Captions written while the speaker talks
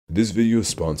This video is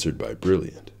sponsored by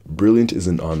Brilliant. Brilliant is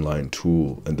an online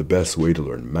tool and the best way to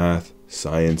learn math,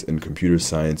 science, and computer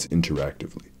science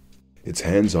interactively. It's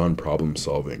hands-on problem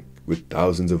solving with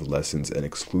thousands of lessons and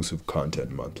exclusive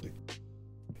content monthly.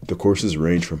 The courses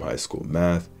range from high school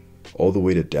math, all the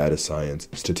way to data science,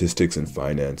 statistics, and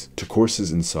finance, to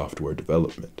courses in software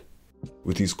development.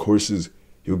 With these courses,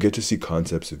 you'll get to see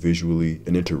concepts visually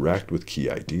and interact with key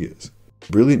ideas.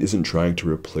 Brilliant isn't trying to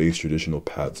replace traditional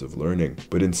paths of learning,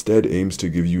 but instead aims to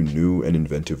give you new and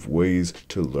inventive ways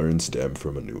to learn STEM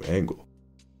from a new angle.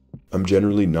 I'm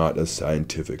generally not a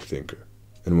scientific thinker,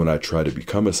 and when I try to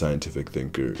become a scientific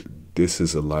thinker, this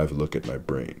is a live look at my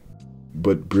brain.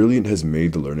 But Brilliant has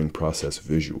made the learning process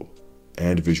visual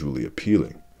and visually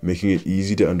appealing, making it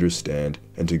easy to understand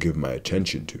and to give my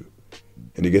attention to.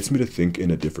 And it gets me to think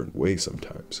in a different way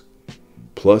sometimes.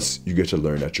 Plus, you get to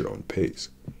learn at your own pace.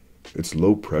 It's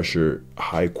low pressure,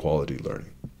 high quality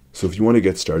learning. So if you want to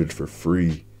get started for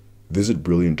free, visit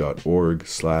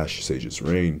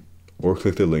brilliant.org/sagesrain or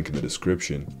click the link in the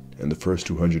description, and the first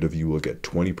 200 of you will get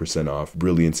 20% off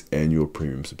Brilliant's annual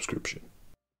premium subscription.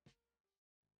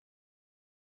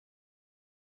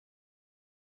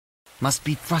 Must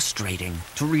be frustrating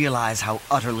to realize how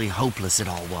utterly hopeless it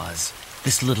all was.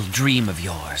 This little dream of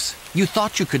yours. You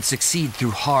thought you could succeed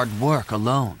through hard work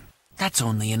alone. That's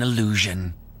only an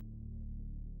illusion.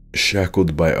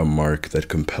 Shackled by a mark that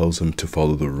compels him to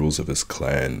follow the rules of his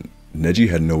clan, Neji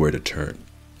had nowhere to turn.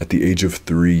 At the age of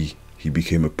 3, he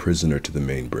became a prisoner to the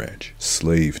main branch,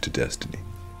 slave to destiny.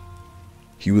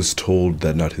 He was told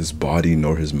that not his body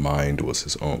nor his mind was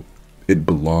his own. It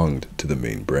belonged to the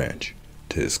main branch,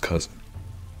 to his cousin.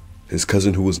 His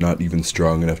cousin who was not even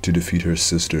strong enough to defeat her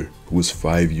sister, who was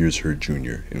 5 years her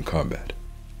junior in combat.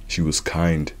 She was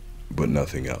kind, but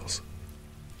nothing else.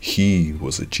 He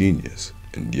was a genius,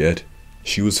 and yet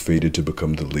she was fated to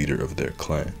become the leader of their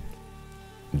clan.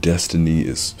 Destiny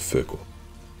is fickle.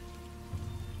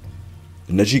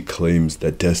 Neji claims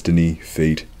that destiny,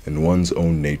 fate, and one's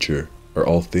own nature are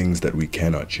all things that we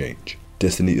cannot change.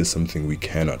 Destiny is something we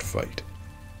cannot fight.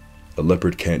 A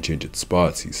leopard can't change its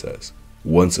spots, he says.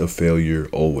 Once a failure,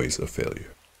 always a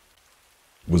failure.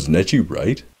 Was Neji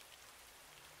right?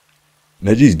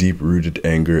 Neji's deep-rooted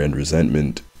anger and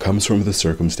resentment comes from the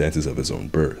circumstances of his own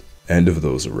birth and of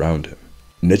those around him.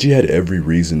 Neji had every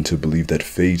reason to believe that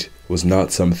fate was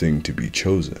not something to be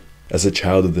chosen. As a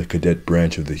child of the cadet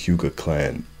branch of the Hyuga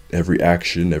clan, every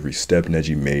action, every step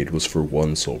Neji made was for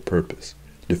one sole purpose,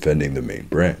 defending the main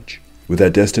branch. With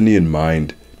that destiny in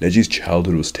mind, Neji's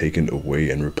childhood was taken away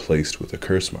and replaced with a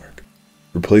curse mark,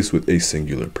 replaced with a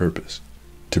singular purpose,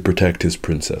 to protect his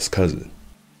princess cousin.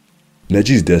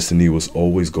 Neji's destiny was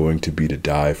always going to be to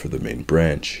die for the main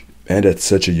branch, and at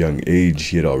such a young age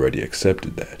he had already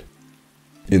accepted that.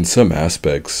 In some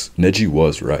aspects, Neji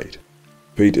was right.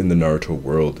 Fate in the Naruto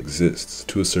world exists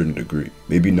to a certain degree,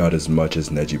 maybe not as much as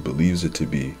Neji believes it to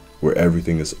be, where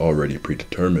everything is already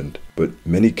predetermined, but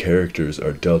many characters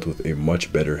are dealt with a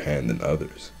much better hand than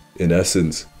others. In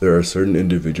essence, there are certain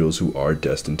individuals who are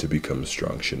destined to become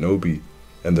strong shinobi,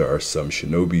 and there are some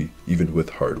shinobi, even with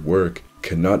hard work,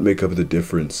 cannot make up the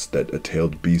difference that a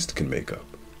tailed beast can make up,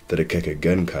 that a Kekkei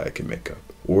Genkai can make up,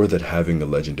 or that having a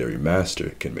legendary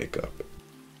master can make up.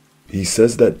 He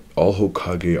says that all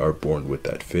Hokage are born with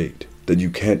that fate, that you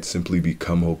can't simply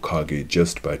become Hokage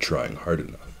just by trying hard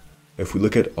enough. If we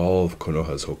look at all of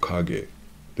Konoha's Hokage,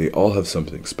 they all have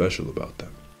something special about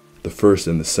them. The first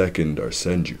and the second are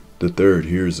Senju. The third,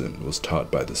 Hiruzen, was taught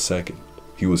by the second.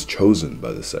 He was chosen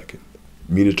by the second.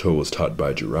 Minato was taught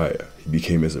by Jiraiya. He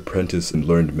became his apprentice and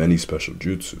learned many special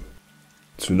jutsu.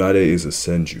 Tsunade is a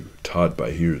Senju, taught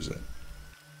by Hiruzen.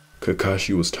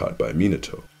 Kakashi was taught by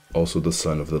Minato, also the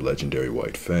son of the legendary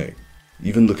White Fang.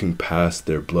 Even looking past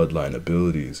their bloodline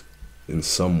abilities, in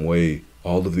some way,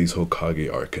 all of these Hokage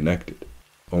are connected.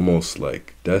 Almost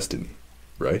like destiny,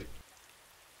 right?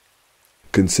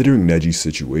 Considering Neji's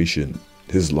situation,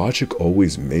 his logic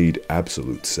always made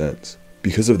absolute sense,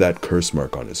 because of that curse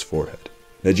mark on his forehead.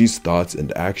 Neji's thoughts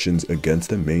and actions against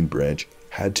the main branch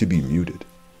had to be muted.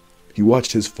 He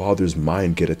watched his father's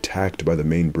mind get attacked by the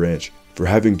main branch for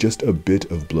having just a bit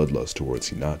of bloodlust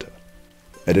towards Hinata.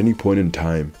 At any point in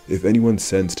time, if anyone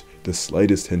sensed the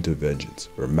slightest hint of vengeance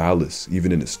or malice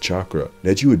even in his chakra,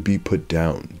 Neji would be put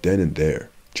down then and there,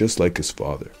 just like his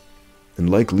father. And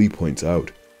like Lee points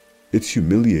out, it's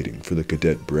humiliating for the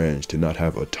cadet branch to not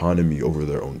have autonomy over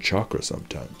their own chakra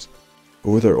sometimes,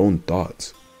 or their own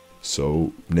thoughts.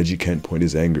 So Neji can't point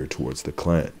his anger towards the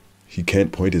clan. He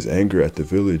can't point his anger at the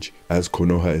village, as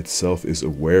Konoha itself is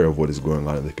aware of what is going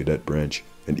on in the cadet branch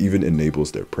and even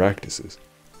enables their practices.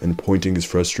 and pointing his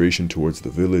frustration towards the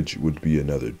village would be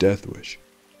another death wish.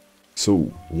 So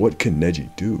what can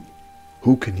Neji do?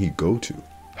 Who can he go to?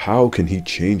 How can he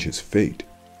change his fate?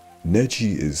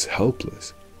 Neji is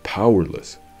helpless,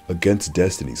 powerless, against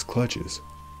Destiny's clutches.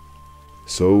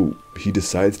 So he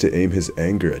decides to aim his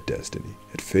anger at Destiny,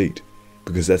 at fate,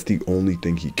 because that's the only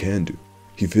thing he can do.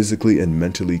 He physically and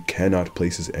mentally cannot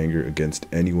place his anger against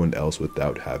anyone else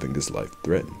without having his life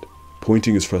threatened.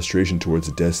 Pointing his frustration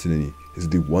towards Destiny is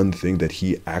the one thing that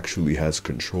he actually has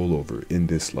control over in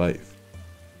this life.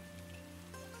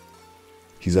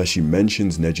 Hizashi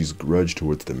mentions Neji's grudge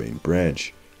towards the main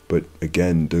branch, but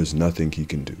again, there's nothing he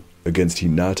can do. Against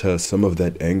Hinata, some of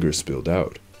that anger spilled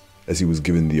out, as he was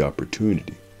given the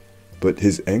opportunity. But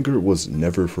his anger was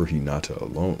never for Hinata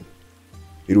alone.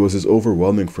 It was his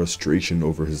overwhelming frustration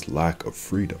over his lack of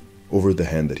freedom, over the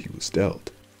hand that he was dealt.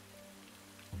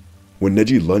 When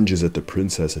Neji lunges at the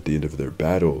princess at the end of their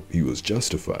battle, he was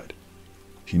justified.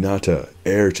 Hinata,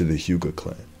 heir to the Hyuga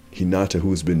clan, Hinata who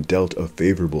has been dealt a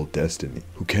favorable destiny,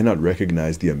 who cannot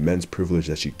recognize the immense privilege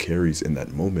that she carries in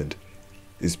that moment,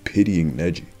 is pitying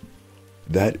Neji.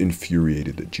 That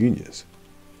infuriated the genius.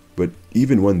 But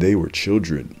even when they were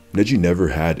children, Neji never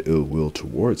had ill will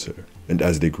towards her, and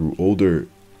as they grew older,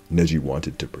 Neji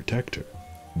wanted to protect her.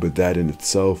 But that in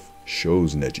itself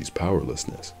shows Neji's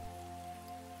powerlessness.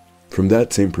 From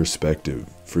that same perspective,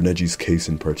 for Neji's case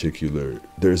in particular,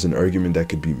 there is an argument that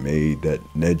could be made that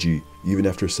Neji, even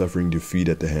after suffering defeat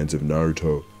at the hands of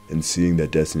Naruto and seeing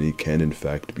that destiny can in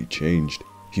fact be changed,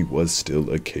 he was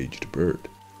still a caged bird.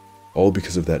 All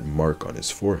because of that mark on his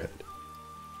forehead.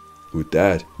 With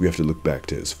that, we have to look back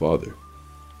to his father.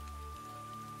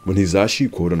 When Hizashi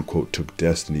quote-unquote took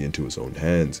destiny into his own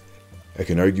hands, I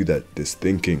can argue that this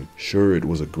thinking, sure, it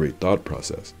was a great thought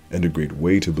process and a great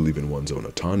way to believe in one's own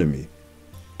autonomy,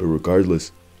 but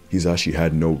regardless, Hizashi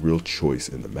had no real choice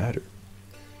in the matter.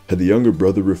 Had the younger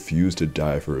brother refused to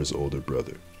die for his older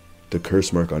brother, the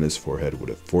curse mark on his forehead would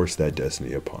have forced that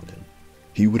destiny upon him.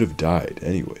 He would have died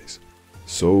anyways.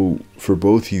 So, for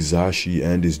both Hizashi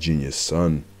and his genius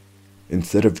son,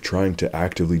 instead of trying to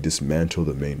actively dismantle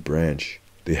the main branch,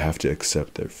 they have to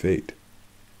accept their fate.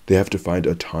 They have to find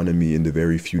autonomy in the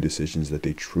very few decisions that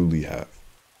they truly have.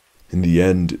 In the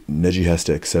end, Neji has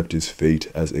to accept his fate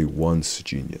as a once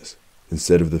genius,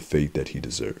 instead of the fate that he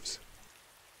deserves.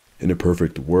 In a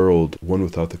perfect world, one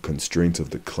without the constraints of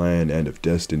the clan and of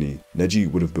destiny, Neji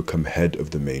would have become head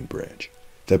of the main branch.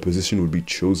 That position would be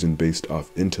chosen based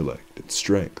off intellect and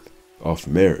strength, off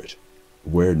merit,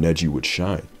 where Neji would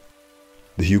shine.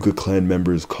 The Hyuga clan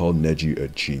members call Neji a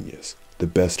genius, the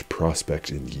best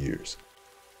prospect in years.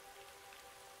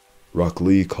 Rock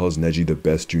Lee calls Neji the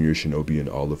best junior shinobi in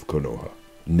all of Konoha.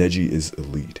 Neji is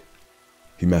elite.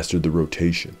 He mastered the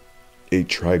rotation, 8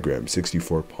 trigrams,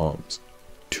 64 palms,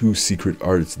 2 secret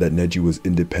arts that Neji was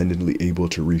independently able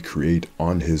to recreate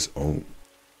on his own.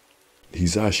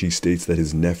 Hizashi states that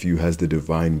his nephew has the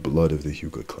divine blood of the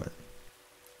Hyuga clan.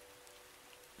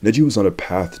 Neji was on a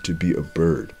path to be a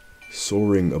bird,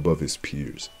 soaring above his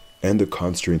peers, and the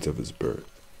constraints of his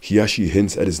birth. Hiyashi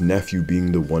hints at his nephew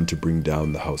being the one to bring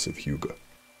down the House of Hyuga,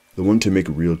 the one to make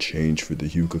real change for the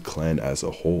Hyuga clan as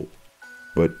a whole.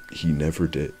 But he never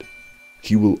did.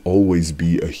 He will always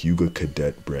be a Hyuga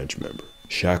cadet branch member,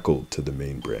 shackled to the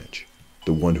main branch,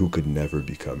 the one who could never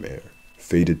become heir,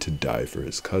 fated to die for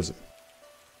his cousin.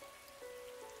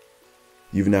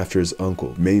 Even after his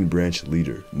uncle, main branch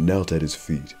leader, knelt at his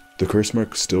feet, the curse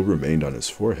mark still remained on his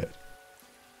forehead.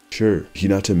 Sure,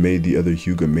 Hinata made the other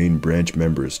Hyuga main branch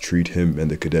members treat him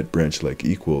and the cadet branch like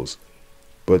equals,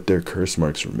 but their curse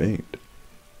marks remained.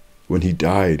 When he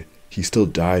died, he still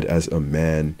died as a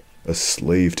man, a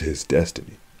slave to his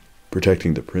destiny,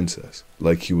 protecting the princess,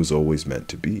 like he was always meant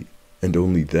to be, and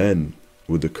only then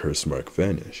would the curse mark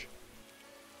vanish.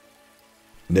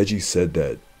 Neji said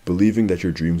that believing that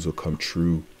your dreams will come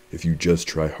true if you just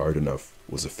try hard enough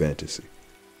was a fantasy.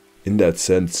 In that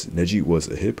sense, Neji was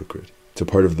a hypocrite. It's a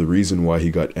part of the reason why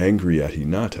he got angry at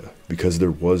Hinata, because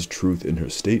there was truth in her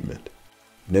statement.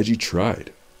 Neji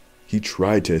tried. He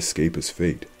tried to escape his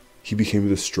fate. He became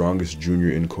the strongest junior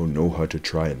in Konoha to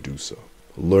try and do so.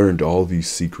 Learned all these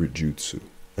secret jutsu,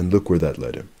 and look where that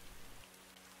led him.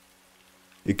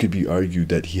 It could be argued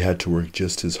that he had to work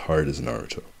just as hard as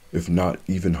Naruto, if not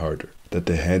even harder, that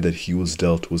the hand that he was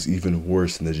dealt was even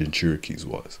worse than the Jinchuriki's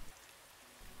was.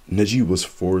 Neji was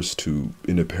forced to,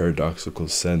 in a paradoxical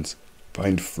sense,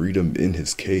 find freedom in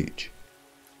his cage.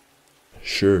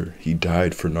 Sure, he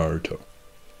died for Naruto,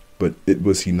 but it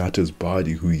was Hinata's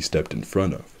body who he stepped in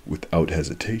front of, without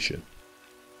hesitation.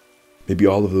 Maybe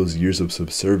all of those years of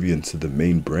subservience to the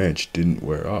main branch didn't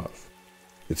wear off.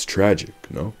 It's tragic,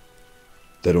 no?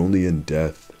 That only in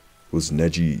death was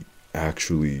Neji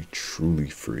actually truly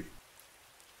free.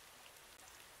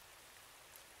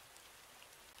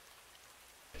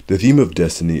 The theme of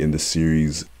destiny in the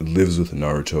series lives with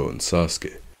Naruto and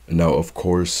Sasuke. Now, of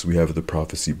course, we have the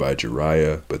prophecy by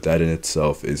Jiraiya, but that in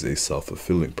itself is a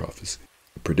self-fulfilling prophecy,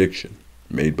 a prediction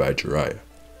made by Jiraiya,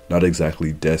 not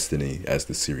exactly destiny as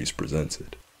the series presents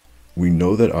it. We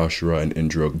know that Ashura and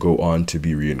Indra go on to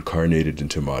be reincarnated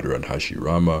into Madara and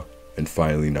Hashirama, and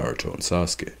finally Naruto and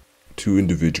Sasuke. Two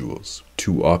individuals,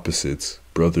 two opposites,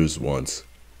 brothers once,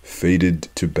 fated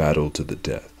to battle to the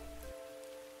death.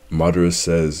 Madara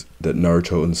says that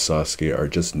Naruto and Sasuke are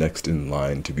just next in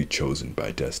line to be chosen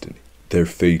by destiny. Their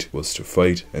fate was to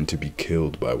fight and to be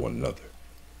killed by one another.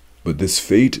 But this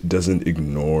fate doesn't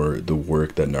ignore the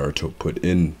work that Naruto put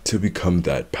in to become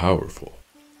that powerful.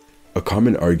 A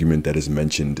common argument that is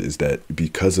mentioned is that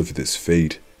because of this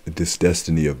fate, this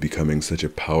destiny of becoming such a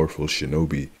powerful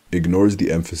shinobi ignores the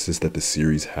emphasis that the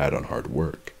series had on hard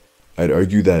work. I'd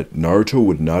argue that Naruto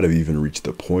would not have even reached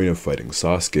the point of fighting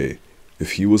Sasuke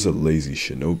if he was a lazy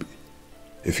shinobi,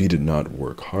 if he did not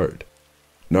work hard.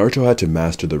 Naruto had to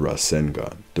master the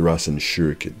Rasengan, the Rasen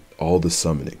Shuriken, all the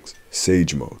summonings,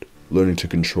 Sage Mode, learning to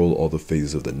control all the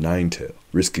phases of the Nine-Tail,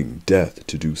 risking death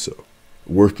to do so,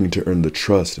 working to earn the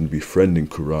trust and befriending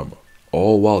Kurama,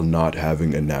 all while not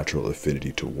having a natural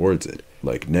affinity towards it,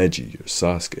 like Neji or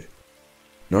Sasuke.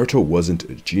 Naruto wasn't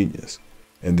a genius,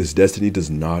 and this destiny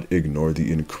does not ignore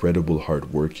the incredible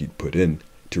hard work he'd put in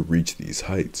to reach these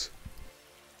heights.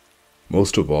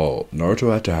 Most of all,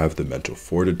 Naruto had to have the mental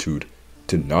fortitude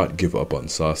to not give up on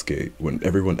Sasuke when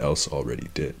everyone else already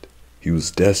did. He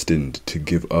was destined to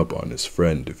give up on his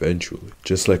friend eventually,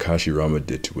 just like Hashirama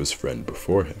did to his friend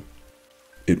before him.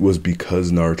 It was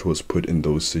because Naruto was put in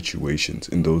those situations,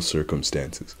 in those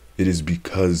circumstances. It is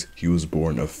because he was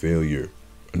born a failure.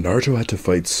 Naruto had to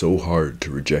fight so hard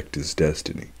to reject his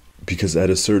destiny, because at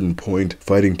a certain point,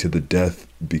 fighting to the death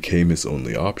became his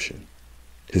only option.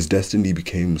 His destiny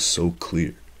became so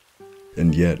clear,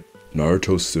 and yet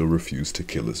Naruto still refused to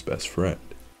kill his best friend.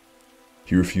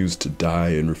 He refused to die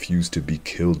and refused to be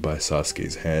killed by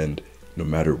Sasuke's hand, no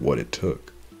matter what it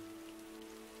took.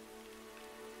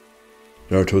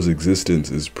 Naruto's existence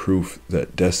is proof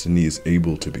that destiny is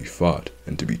able to be fought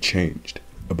and to be changed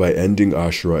by ending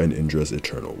Ashura and Indra's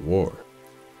eternal war.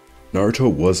 Naruto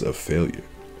was a failure,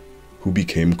 who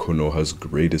became Konoha's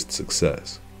greatest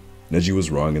success. Neji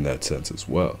was wrong in that sense as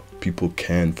well. People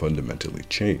can fundamentally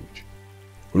change.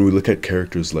 When we look at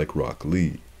characters like Rock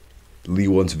Lee, Lee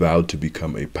once vowed to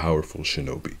become a powerful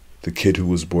shinobi, the kid who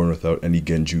was born without any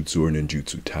genjutsu or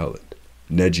ninjutsu talent.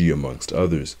 Neji, amongst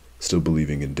others, still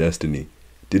believing in destiny,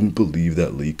 didn't believe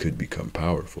that Lee could become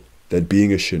powerful, that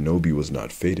being a shinobi was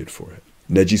not fated for him.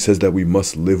 Neji says that we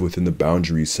must live within the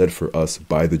boundaries set for us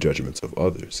by the judgments of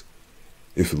others.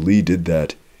 If Lee did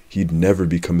that, he'd never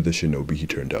become the shinobi he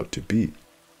turned out to be.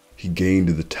 He gained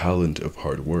the talent of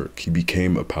hard work. He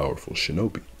became a powerful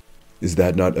shinobi. Is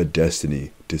that not a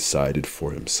destiny decided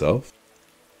for himself?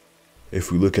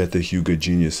 If we look at the Hyuga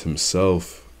genius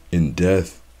himself, in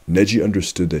death, Neji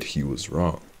understood that he was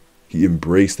wrong. He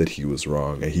embraced that he was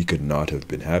wrong and he could not have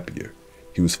been happier.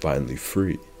 He was finally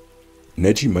free.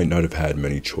 Neji might not have had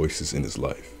many choices in his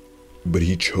life, but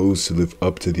he chose to live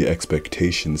up to the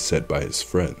expectations set by his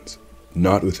friends,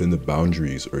 not within the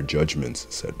boundaries or judgments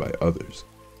set by others.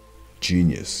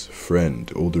 Genius, friend,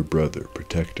 older brother,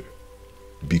 protector.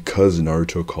 Because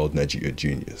Naruto called Neji a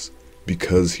genius,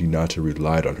 because Hinata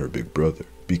relied on her big brother,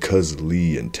 because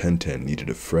Lee and Tenten needed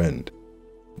a friend,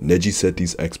 Neji set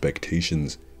these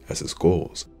expectations as his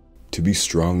goals, to be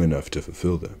strong enough to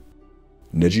fulfill them.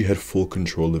 Neji had full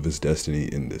control of his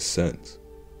destiny in this sense.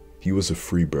 He was a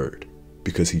free bird,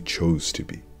 because he chose to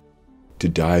be. To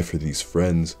die for these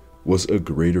friends was a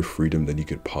greater freedom than he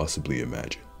could possibly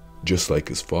imagine, just like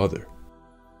his father.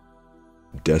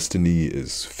 Destiny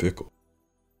is fickle.